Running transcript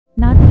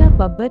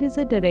Babbar is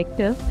a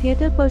director,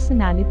 theatre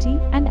personality,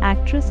 and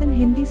actress in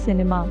Hindi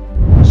cinema.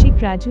 She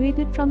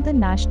graduated from the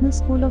National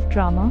School of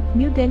Drama,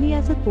 New Delhi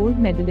as a gold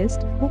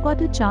medalist, who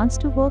got a chance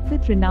to work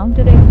with renowned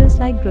directors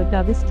like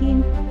Grotovisky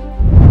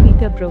and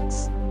Peter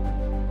Brooks.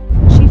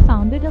 She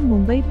founded a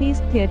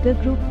Mumbai-based theatre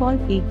group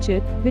called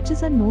Ekjute, which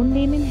is a known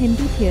name in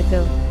Hindi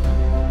theatre.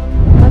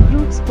 Her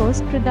group's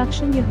first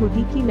production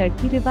Yahudi Ki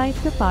Ladki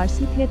revived the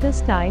Parsi theatre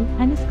style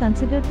and is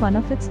considered one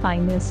of its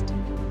finest.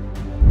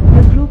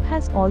 The group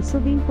has also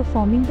been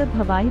performing the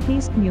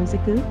Bhavai-based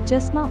musical,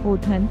 Jasma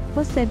Odhan,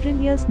 for several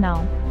years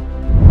now.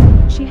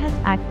 She has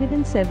acted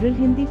in several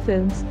Hindi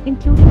films,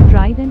 including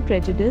Bride and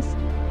Prejudice,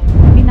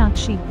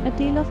 Meenaxi, A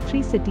Tale of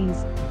Three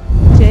Cities,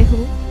 Jai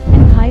Ho,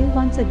 and Ghayal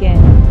Once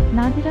Again.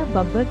 Nadira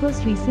Babbar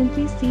was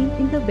recently seen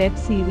in the web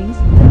series,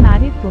 The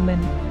Married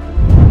Woman.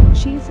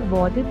 She is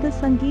awarded the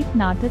Sangeet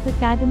Natak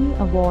Akademi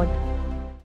Award.